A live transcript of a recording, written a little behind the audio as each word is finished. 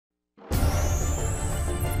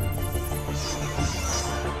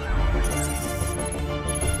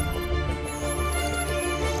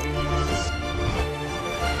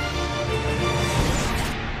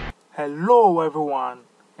Hello everyone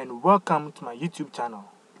and welcome to my YouTube channel.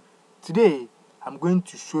 Today I'm going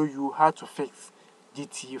to show you how to fix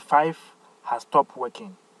GTA 5 has stopped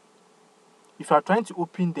working. If you are trying to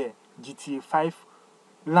open the GTA 5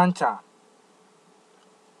 launcher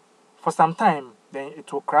for some time, then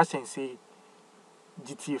it will crash and say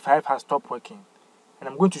GTA 5 has stopped working, and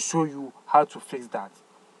I'm going to show you how to fix that.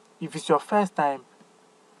 If it's your first time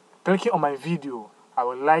clicking on my video, I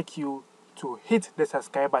would like you to hit the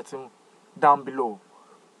subscribe button down below.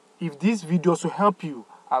 If this video also help you,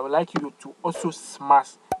 I would like you to also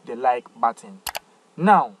smash the like button.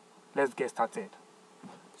 Now let's get started.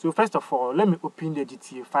 So first of all, let me open the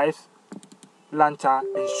GTA 5 launcher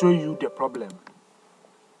and show you the problem.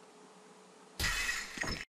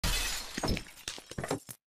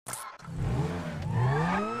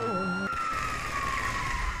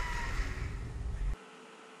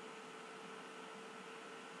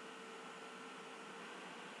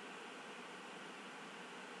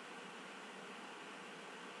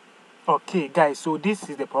 Okay guys, so this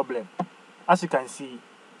is the problem. As you can see,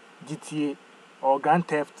 GTA or Grand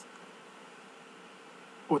Theft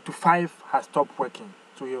Auto 5 has stopped working.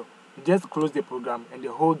 So you just close the program and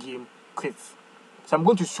the whole game quits. So I'm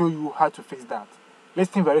going to show you how to fix that.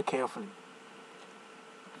 Listen very carefully.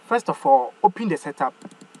 First of all, open the setup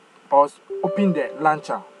or open the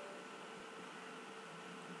launcher.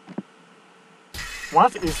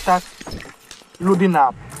 Once it starts loading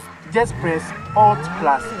up, just press Alt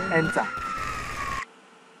plus Enter.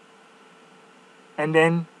 And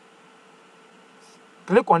then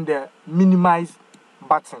click on the minimize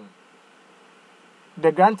button.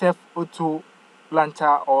 The Grand Theft Auto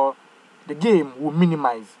launcher or the game will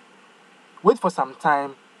minimize. Wait for some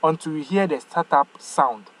time until you hear the startup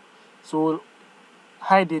sound. So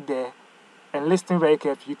hide it there and listen very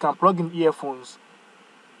carefully. You can plug in earphones,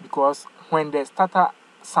 because when the starter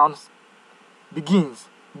sounds begins,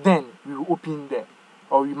 then we will open there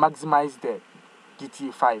or we maximize the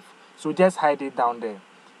GTA 5. So just hide it down there.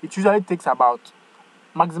 It usually takes about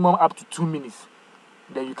maximum up to 2 minutes.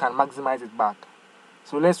 Then you can maximize it back.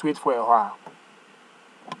 So let's wait for a while.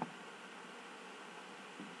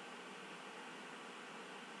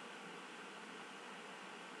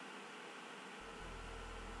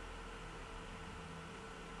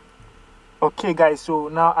 Okay guys, so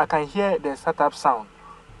now I can hear the startup sound.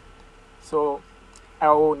 So I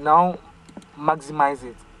will now maximize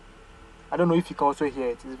it. I don't know if you can also hear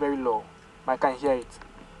it. It's very low, but I can hear it.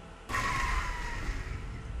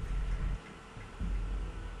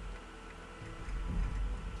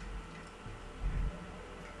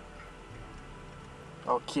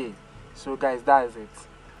 Okay, so guys, that is it.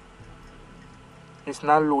 It's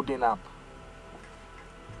now loading up.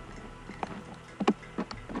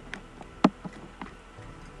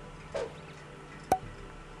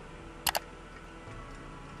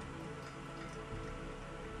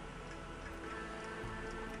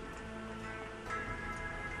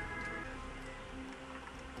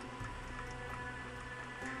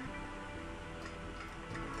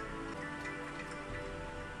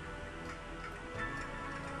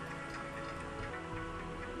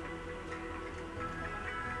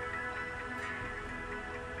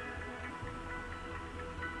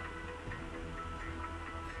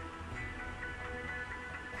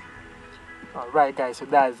 Alright guys, so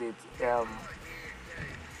that's it.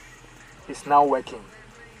 It's now working.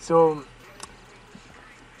 So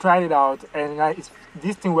try it out, and if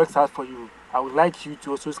this thing works out for you, I would like you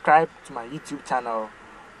to subscribe to my YouTube channel.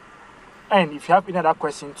 And if you have any other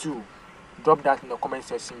question too, drop that in the comment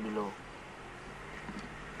section below.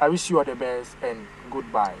 I wish you all the best and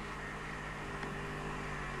goodbye.